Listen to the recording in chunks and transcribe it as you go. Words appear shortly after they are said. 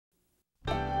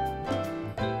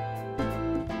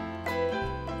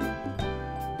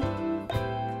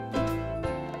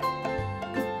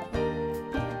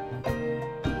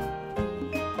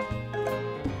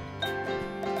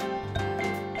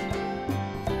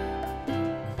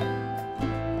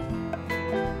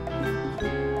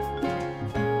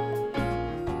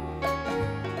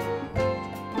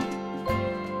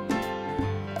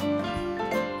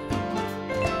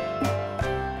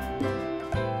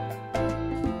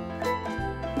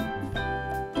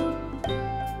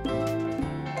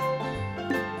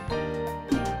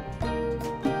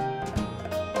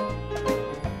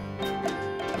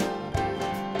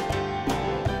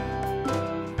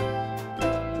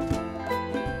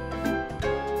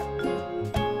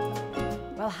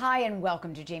hi and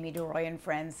welcome to Jamie deRoy and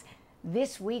Friends.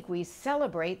 This week we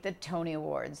celebrate the Tony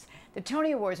Awards. The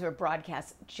Tony Awards were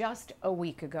broadcast just a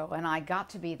week ago and I got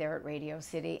to be there at Radio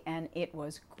City and it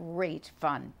was great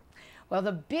fun. Well,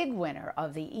 the big winner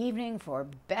of the evening for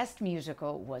Best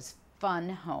Musical was Fun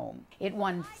Home. It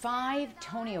won 5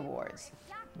 Tony Awards.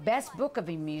 Best Book of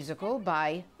a Musical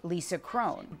by Lisa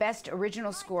Crone. Best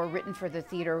Original Score written for the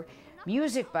theater,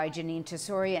 music by Janine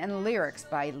Tesori, and lyrics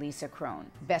by Lisa Crone.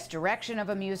 Best Direction of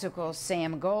a Musical,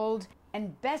 Sam Gold.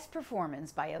 And Best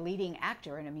Performance by a leading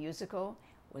actor in a musical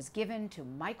was given to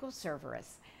Michael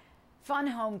Cerveris. Fun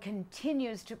Home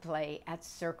continues to play at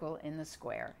Circle in the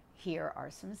Square. Here are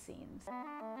some scenes.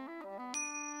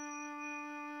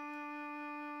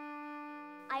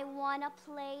 I wanna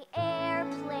play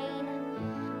airplane.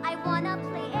 I wanna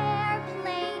play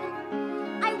airplane.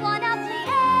 I wanna play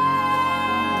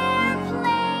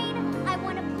airplane. I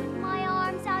wanna put my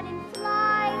arms out and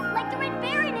fly like the Red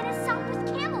Baron in a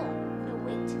Southwest Camel. No,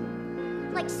 wait.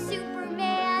 Like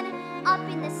Superman up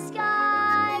in the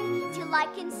sky till I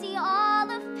can see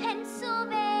all of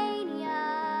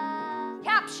Pennsylvania.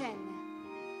 Caption.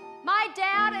 My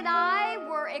dad and I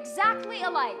were exactly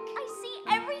alike. I see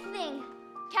everything.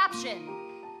 Caption.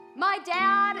 My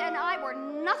dad and I were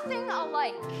nothing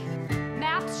alike.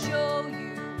 Maps show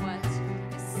you what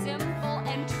is simple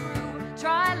and true.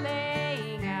 Try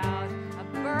laying out a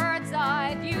bird's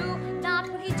eye view. Not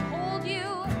what he told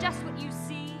you, just what you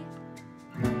see.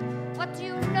 What do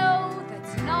you know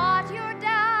that's not your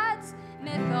dad's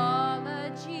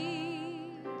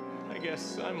mythology? I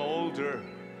guess I'm older,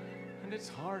 and it's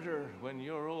harder when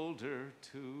you're older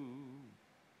to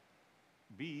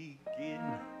begin.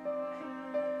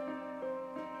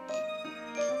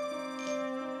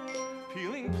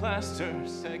 Peeling plaster,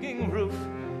 sagging roof,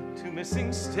 2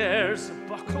 missing stairs, a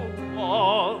buckled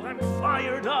wall. I'm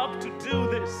fired up to do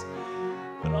this,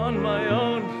 but on my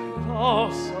own,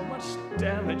 oh, so much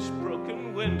damage,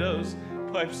 broken windows,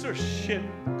 pipes are shit,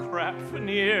 crap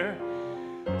veneer.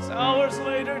 It's hours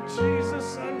later,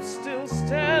 Jesus, I'm still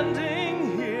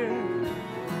standing here.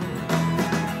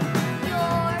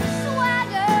 Your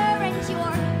swagger and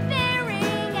your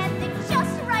bearing and the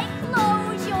just right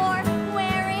clothes you're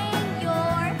wearing,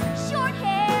 your short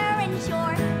hair and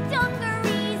your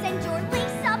dungarees and your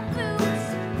lace-up boots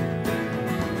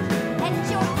and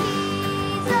your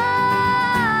keys,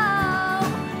 oh,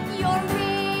 your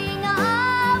ring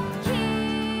of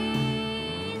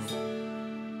keys.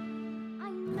 I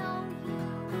know you.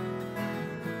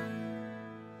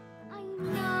 I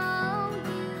know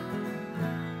you.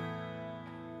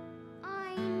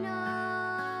 I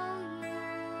know you.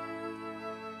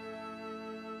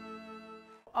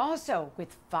 Also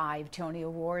with 5 Tony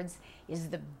Awards is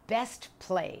the Best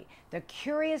Play, The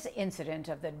Curious Incident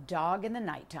of the Dog in the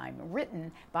Nighttime,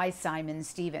 written by Simon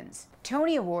Stevens.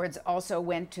 Tony Awards also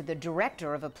went to the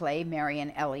director of a play,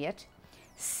 Marion Elliott,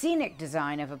 scenic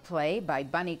design of a play by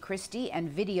Bunny Christie, and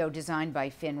video design by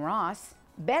Finn Ross.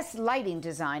 Best lighting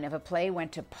design of a play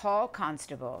went to Paul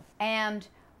Constable. And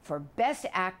for Best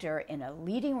Actor in a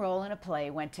leading role in a play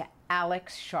went to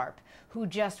Alex Sharp, who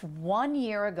just 1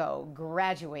 year ago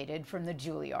graduated from the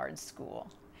Juilliard School.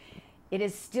 It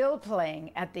is still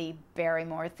playing at the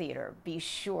Barrymore Theater. Be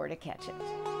sure to catch it.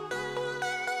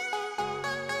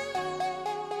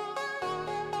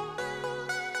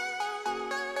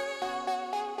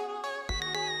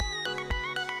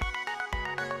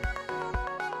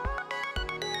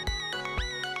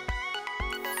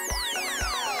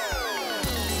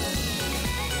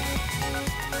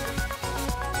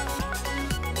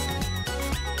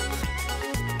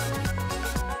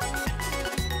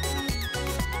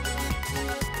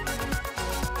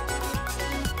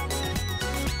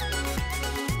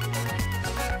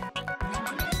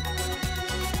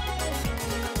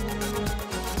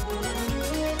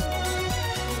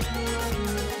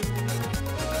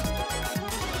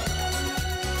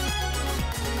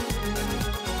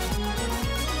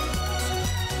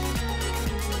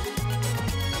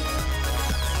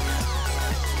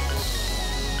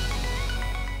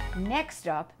 Next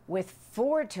up, with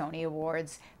 4 Tony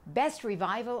Awards, Best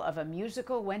Revival of a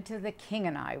Musical went to The King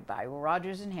and I by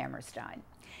Rodgers and Hammerstein.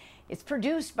 It's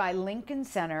produced by Lincoln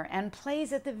Center and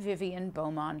plays at the Vivian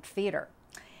Beaumont Theater.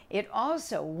 It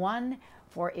also won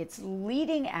for its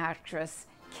leading actress,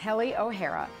 Kelly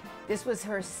O'Hara. This was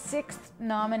her 6th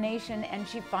nomination and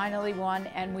she finally won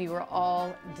and we were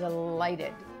all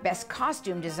delighted. Best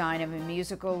Costume Design of a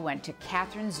Musical went to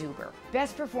Catherine Zuber.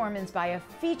 Best Performance by a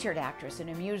Featured Actress in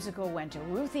a Musical went to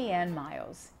Ruthie Ann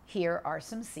Miles. Here are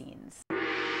some scenes.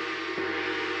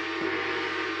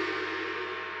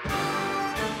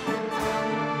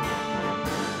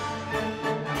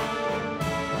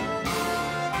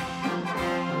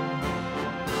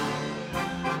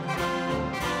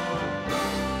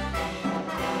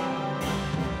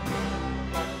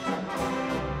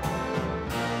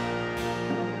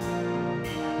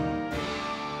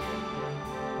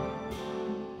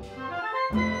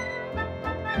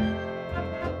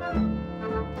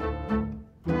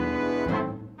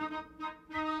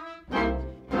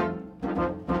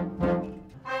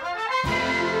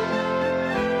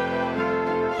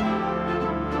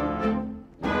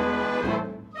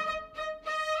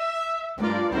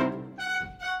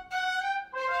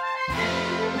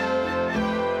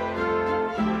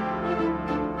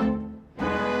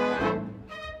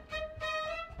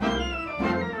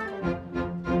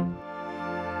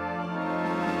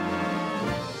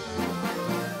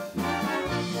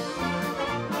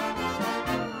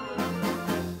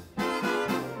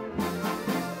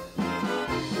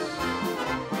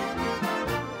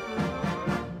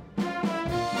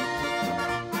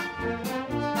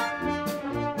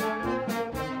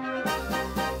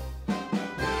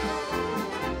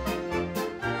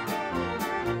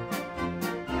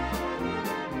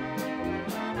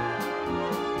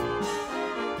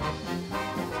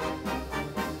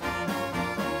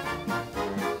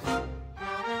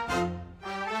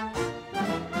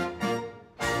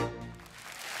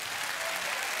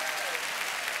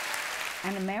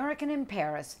 An American in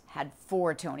Paris had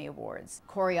 4 Tony Awards.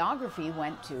 Choreography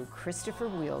went to Christopher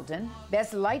Wheeldon.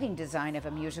 Best lighting design of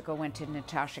a musical went to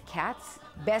Natasha Katz.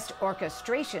 Best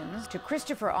orchestrations to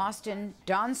Christopher Austin,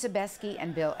 Don Sebesky,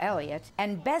 and Bill Elliott.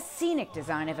 And best scenic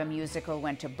design of a musical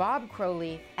went to Bob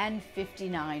Crowley and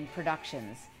 59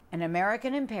 Productions. An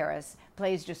American in Paris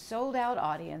plays to sold-out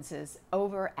audiences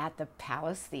over at the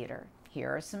Palace Theater.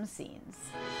 Here are some scenes.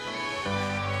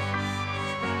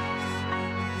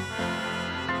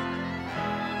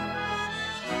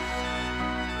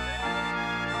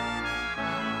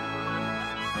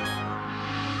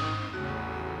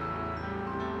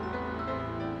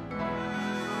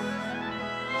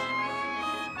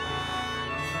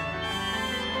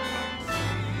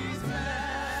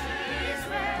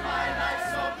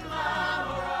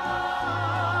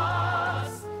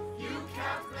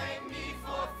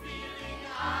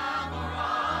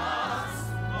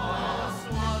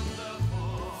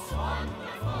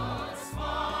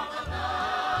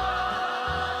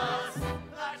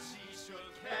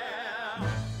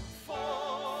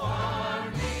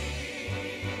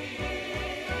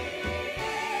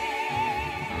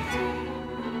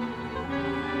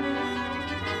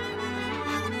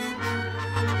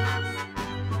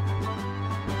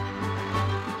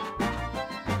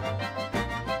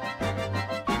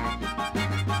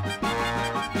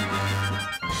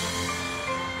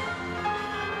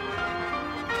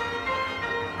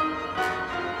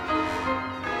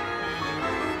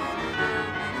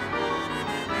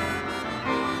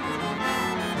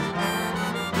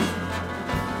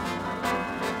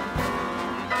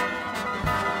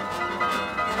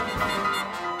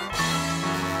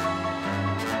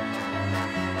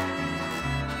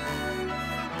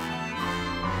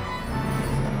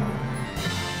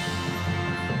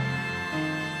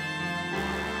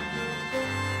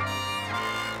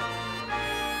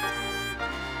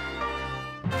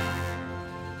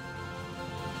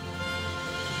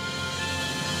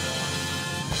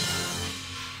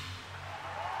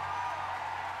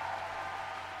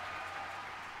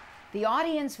 The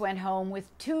audience went home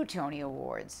with 2 Tony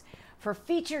Awards. For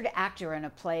featured actor in a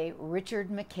play, Richard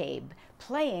McCabe,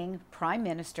 playing Prime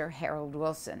Minister Harold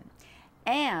Wilson.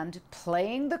 And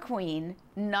playing the Queen,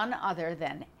 none other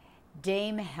than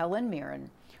Dame Helen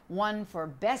Mirren, won for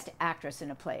Best Actress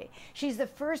in a Play. She's the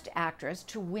first actress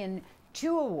to win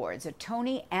 2 awards, a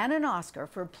Tony and an Oscar,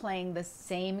 for playing the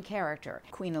same character,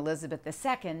 Queen Elizabeth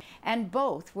II, and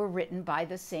both were written by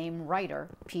the same writer,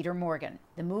 Peter Morgan.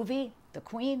 The movie, The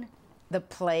Queen; the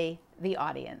play, The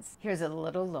Audience. Here's a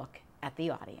little look at the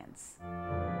audience.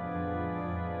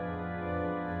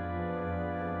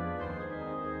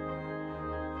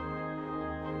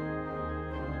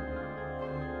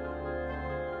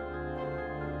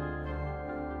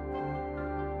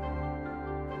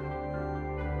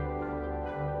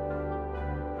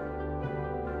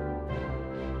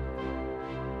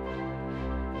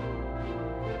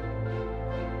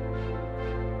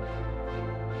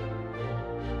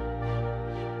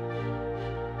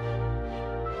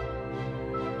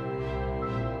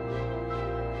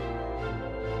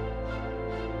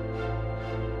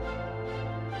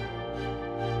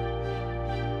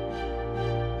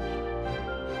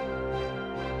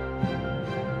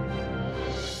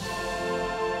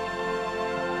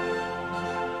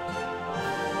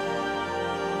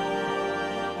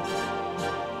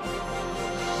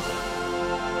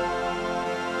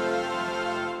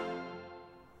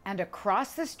 And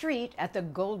across the street at the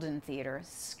Golden Theater,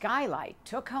 Skylight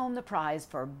took home the prize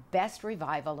for Best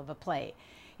Revival of a Play.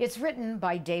 It's written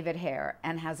by David Hare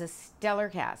and has a stellar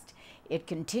cast. It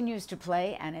continues to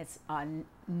play, and it's a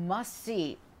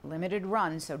must-see, limited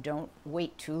run, so don't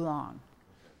wait too long.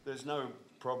 There's no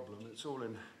problem. It's all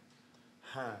in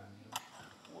hand.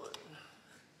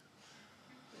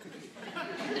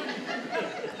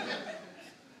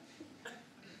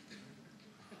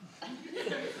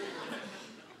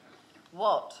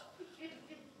 What?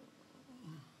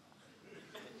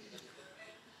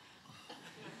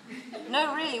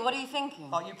 No, really, what are you thinking?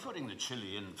 Are you putting the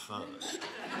chili in first?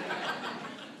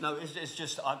 No, it's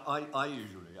just, I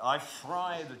usually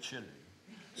fry the chili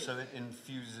so it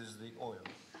infuses the oil.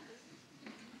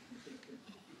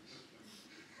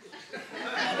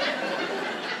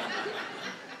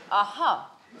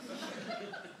 Aha.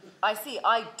 I see,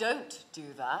 I don't do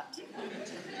that.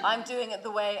 I'm doing it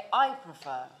the way I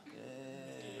prefer.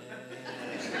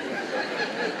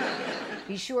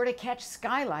 Be sure to catch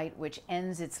Skylight, which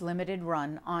ends its limited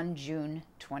run on June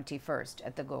 21st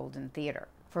at the Golden Theater.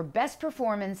 For Best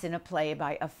Performance in a Play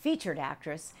by a Featured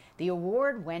Actress, the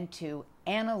award went to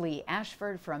Anna Lee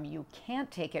Ashford from You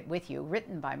Can't Take It With You,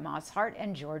 written by Moss Hart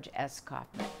and George S.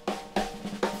 Kaufman.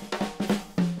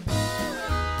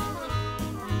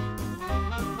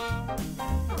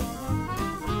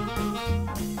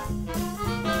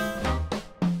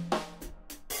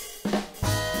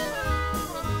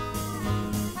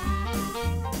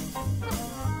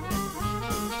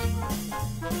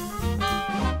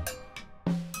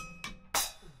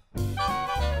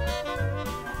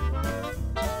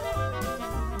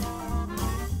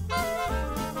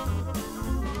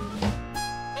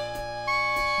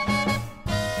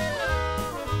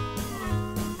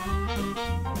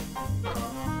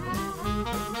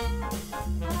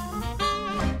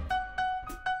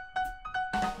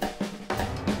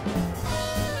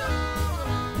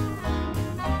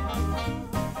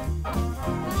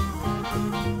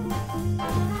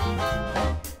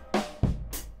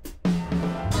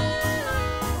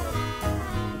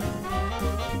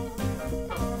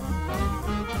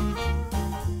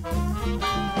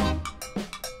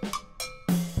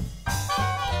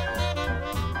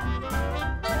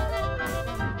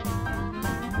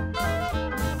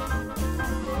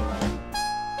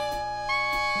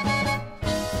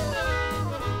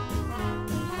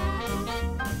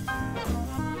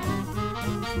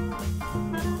 The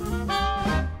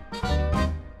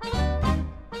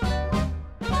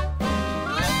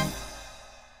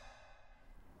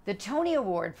Tony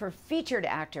Award for Featured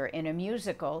Actor in a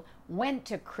Musical went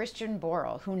to Christian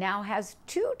Borle, who now has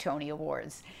 2 Tony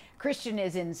Awards. Christian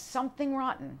is in Something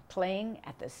Rotten, playing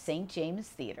at the St. James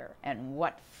Theater, and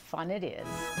what fun it is.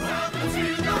 Welcome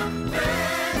to the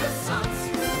Renaissance.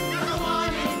 You're the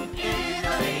one in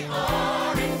Italy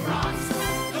or in France.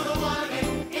 You're the one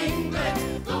in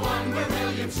England, the one where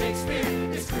William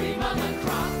Shakespeare is cream of the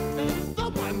crop. The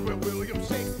one where William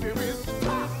Shakespeare is the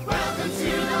top. Welcome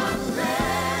to the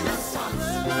Renaissance,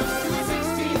 to the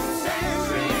 16th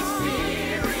century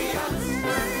experience.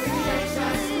 In the age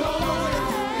that's golden,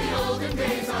 the olden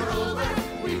days are over.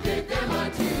 We bid them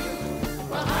adieu.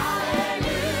 Well,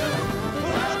 hallelujah.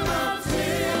 Welcome to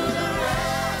the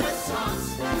Renaissance,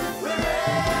 where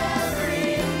everything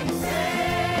is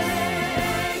new.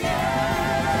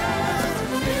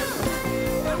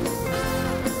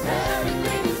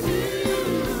 Everything is new.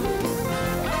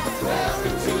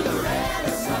 Welcome to the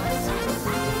Renaissance.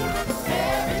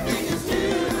 Everything is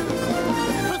new.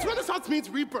 Because Renaissance means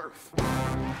rebirth.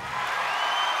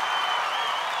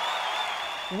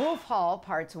 Wolf Hall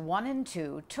Parts 1 and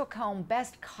 2 took home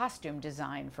Best Costume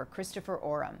Design for Christopher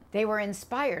Oram. They were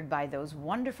inspired by those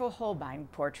wonderful Holbein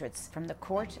portraits from the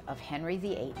court of Henry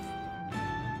VIII.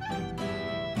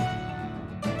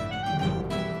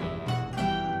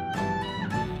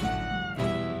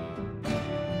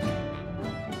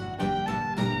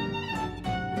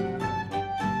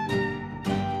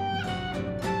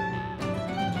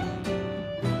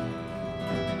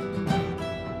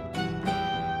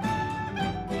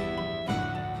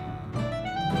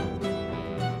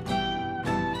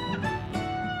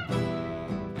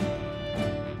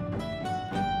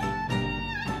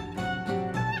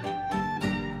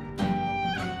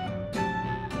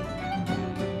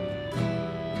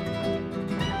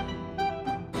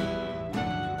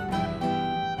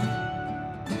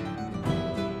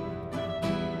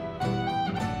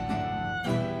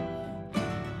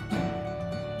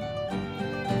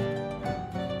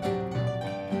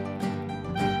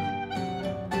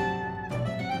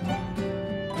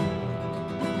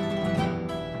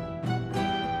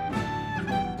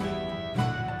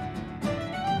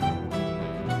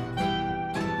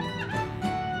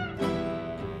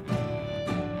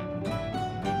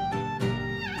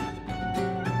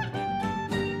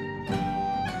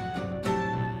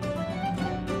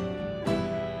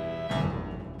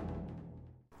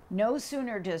 No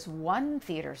sooner does one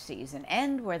theater season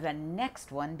end where the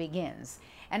next one begins,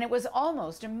 and it was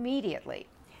almost immediately.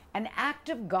 An Act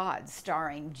of God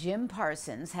starring Jim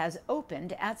Parsons has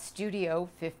opened at Studio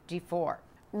 54.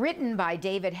 Written by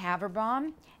David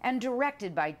Haverbaum and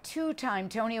directed by 2-time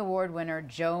Tony Award winner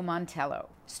Joe Mantello.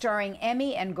 Starring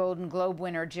Emmy and Golden Globe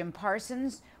winner Jim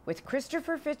Parsons with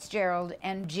Christopher Fitzgerald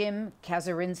and Jim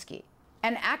Kazurinsky.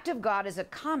 An Act of God is a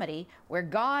comedy where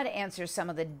God answers some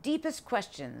of the deepest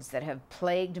questions that have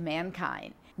plagued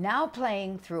mankind. Now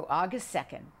playing through August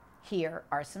 2nd, here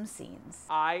are some scenes.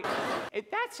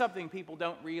 That's something people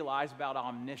don't realize about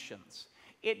omniscience.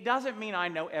 It doesn't mean I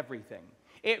know everything.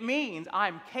 It means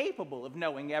I'm capable of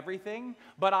knowing everything,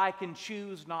 but I can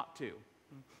choose not to,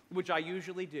 which I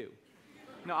usually do.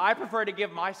 Now, I prefer to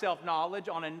give myself knowledge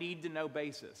on a need-to-know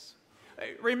basis.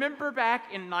 Remember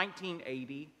back in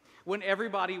 1980, when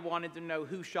everybody wanted to know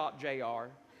who shot J.R.?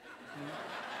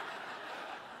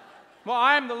 Well,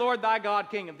 I am the Lord thy God,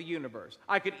 King of the universe.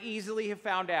 I could easily have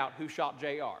found out who shot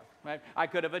J.R. Right? I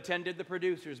could have attended the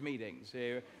producers' meetings,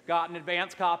 got an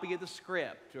advance copy of the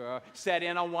script, or sat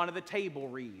in on one of the table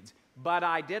reads, but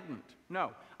I didn't.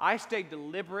 No, I stayed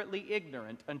deliberately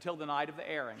ignorant until the night of the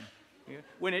airing.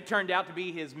 When it turned out to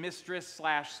be his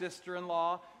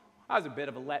mistress/sister-in-law, I was a bit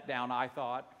of a letdown, I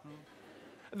thought.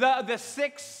 The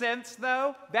Sixth Sense,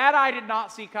 though, that I did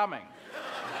not see coming.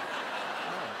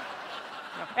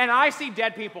 And I see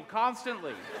dead people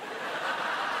constantly.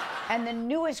 And the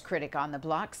newest critic on the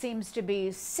block seems to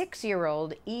be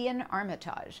 6-year-old Ian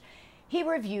Armitage. He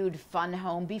reviewed Fun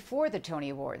Home before the Tony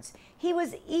Awards. He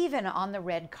was even on the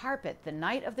red carpet the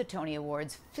night of the Tony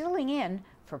Awards, filling in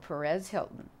for Perez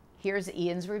Hilton. Here's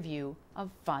Ian's review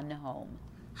of Fun Home.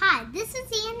 Hi, this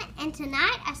is Ian, and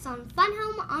tonight I saw Fun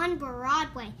Home on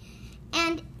Broadway.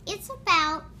 And it's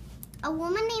about a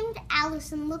woman named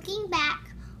Allison looking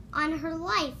back on her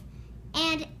life.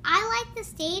 And I like the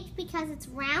stage because it's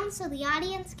round so the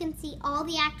audience can see all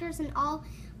the actors and all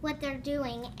what they're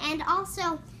doing. And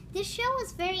also, this show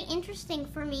was very interesting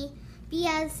for me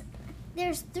because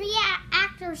there's 3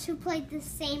 actors who played the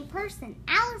same person,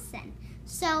 Allison.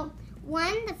 So,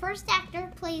 the first actor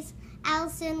plays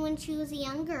Allison when she was a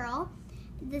young girl,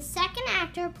 the second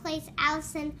actor plays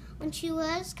Allison when she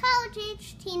was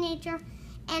college-age teenager,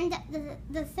 and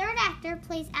the third actor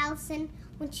plays Allison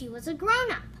when she was a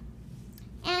grown-up.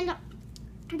 And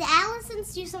the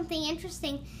Allisons do something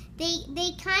interesting. They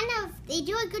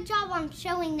do a good job on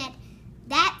showing that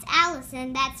that's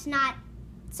Allison, that's not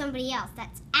somebody else,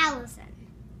 that's Allison.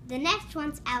 The next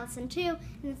one's Allison too,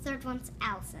 and the third one's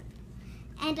Allison.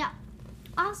 And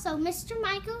also, Mr.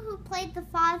 Michael, who played the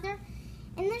father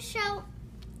in the show,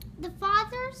 the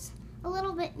father's a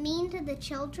little bit mean to the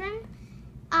children,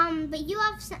 but you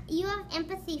have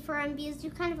empathy for him because you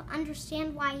kind of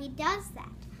understand why he does that.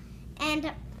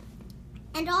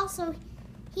 And also,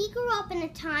 he grew up in a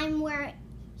time where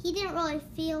he didn't really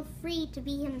feel free to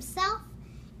be himself,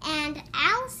 and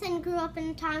Allison grew up in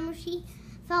a time where she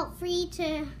felt free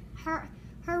to her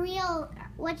real,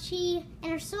 what she, in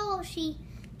her soul, she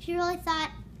really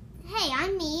thought, hey,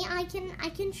 I'm me, I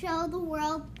can show the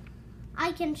world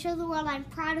I'm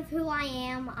proud of who I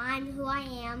am, I'm who I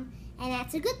am, and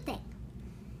that's a good thing.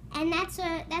 And that's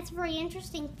a very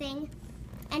interesting thing.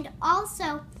 And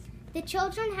also, the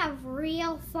children have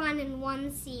real fun in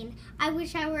one scene. I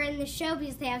wish I were in the show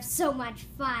because they have so much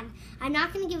fun. I'm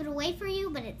not going to give it away for you,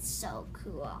 but it's so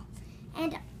cool.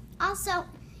 And also,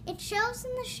 it shows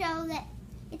in the show that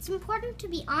it's important to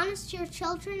be honest to your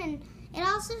children, and it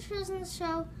also shows in the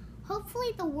show,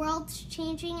 hopefully the world's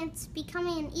changing. It's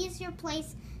becoming an easier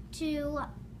place to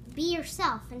be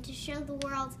yourself and to show the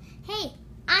world, hey,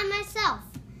 I'm myself.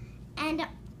 And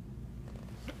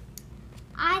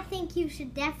I think you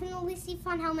should definitely see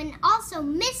Fun Home. And also,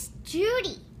 Miss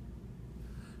Judy,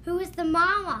 who is the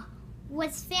mama,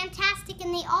 was fantastic.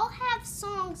 And they all have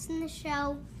songs in the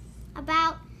show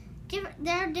about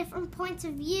their different points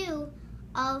of view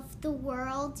of the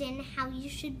world and how you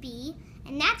should be.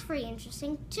 And that's very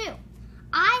interesting, too.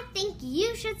 I think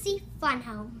you should see Fun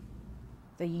Home.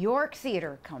 The York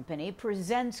Theatre Company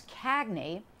presents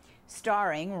Cagney,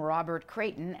 starring Robert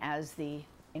Creighton as the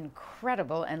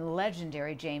incredible and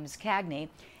legendary James Cagney,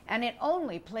 and it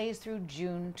only plays through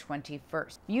June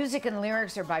 21st. Music and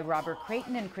lyrics are by Robert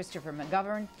Creighton and Christopher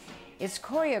McGovern. It's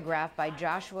choreographed by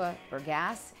Joshua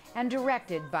Bergasse and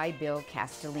directed by Bill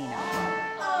Castellino.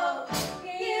 Oh,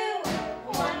 you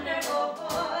wonderful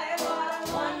boy, what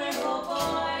a wonderful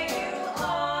boy you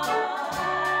are.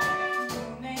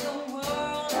 You make the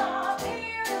world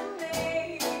appear to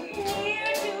me, dear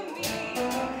to me,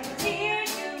 dear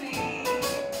to me.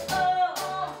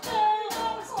 Oh,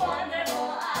 those wonderful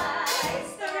eyes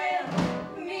thrill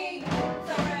me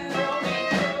through.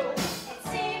 It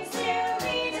seems to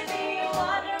me to be a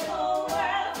wonderful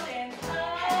world in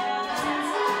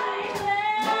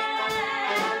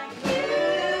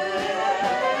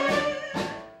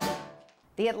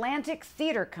The Atlantic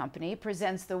Theatre Company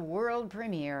presents the world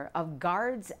premiere of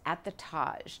Guards at the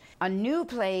Taj, a new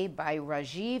play by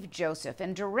Rajiv Joseph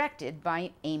and directed by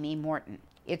Amy Morton.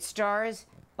 It stars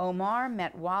Omar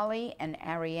Metwali and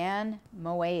Ariane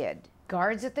Moayed.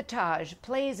 Guards at the Taj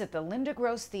plays at the Linda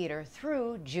Gross Theatre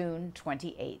through June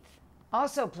 28th.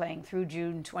 Also playing through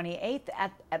June 28th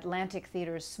at Atlantic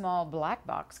Theatre's small black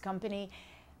box company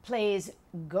plays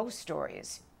Ghost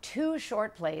Stories, two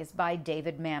short plays by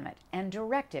David Mamet and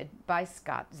directed by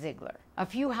Scott Ziegler. A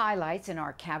few highlights in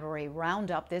our cabaret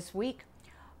roundup this week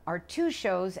are two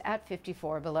shows at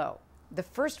 54 Below. The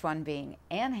first one being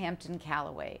Ann Hampton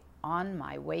Callaway, On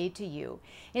My Way to You,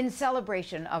 in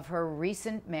celebration of her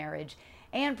recent marriage,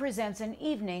 and presents an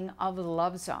evening of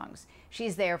love songs.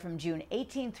 She's there from June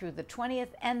 18th through the 20th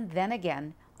and then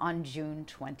again on June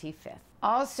 25th.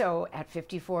 Also at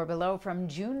 54 Below from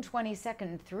June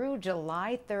 22nd through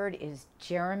July 3rd is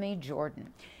Jeremy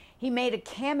Jordan. He made a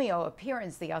cameo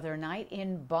appearance the other night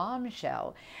in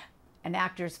Bombshell, an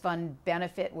Actors Fund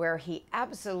benefit where he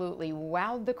absolutely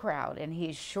wowed the crowd, and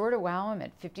he's sure to wow him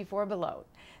at 54 Below.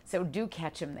 So do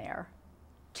catch him there.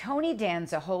 Tony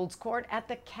Danza holds court at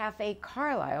the Cafe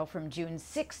Carlisle from June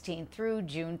 16th through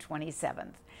June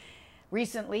 27th.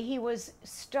 Recently, he was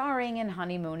starring in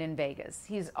Honeymoon in Vegas.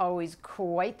 He's always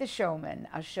quite the showman,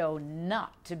 a show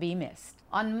not to be missed.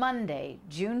 On Monday,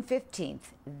 June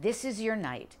 15th, This Is Your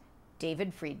Night,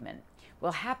 David Friedman,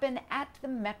 will happen at the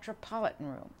Metropolitan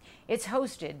Room. It's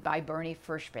hosted by Bernie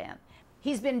Furshban.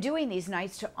 He's been doing these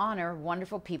nights to honor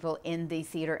wonderful people in the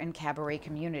theater and cabaret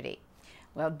community.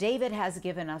 Well, David has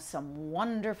given us some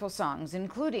wonderful songs,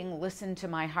 including Listen to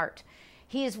My Heart.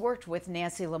 He has worked with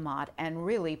Nancy Lamott and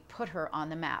really put her on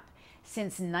the map.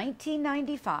 Since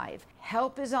 1995,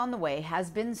 Help Is on the Way has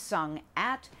been sung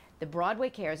at the Broadway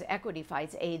Cares Equity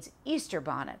Fights AIDS Easter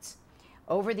Bonnets.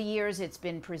 Over the years, it's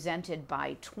been presented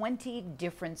by 20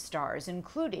 different stars,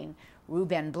 including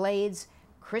Ruben Blades,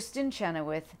 Kristen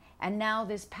Chenoweth, and now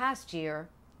this past year,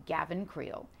 Gavin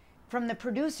Creel. From the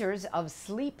producers of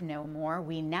Sleep No More,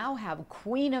 we now have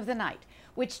Queen of the Night,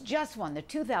 which just won the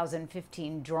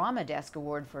 2015 Drama Desk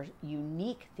Award for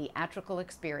Unique Theatrical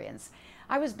Experience.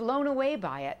 I was blown away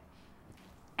by it.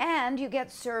 And you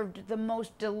get served the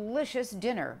most delicious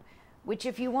dinner, which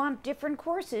if you want different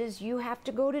courses, you have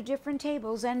to go to different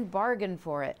tables and bargain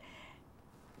for it.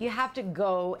 You have to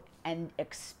go and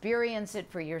experience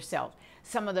it for yourself.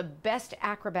 Some of the best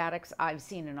acrobatics I've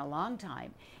seen in a long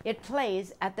time. It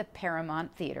plays at the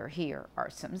Paramount Theater. Here are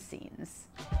some scenes.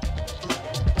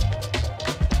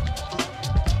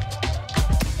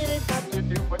 It ain't got to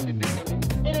do what you do.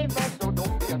 It ain't got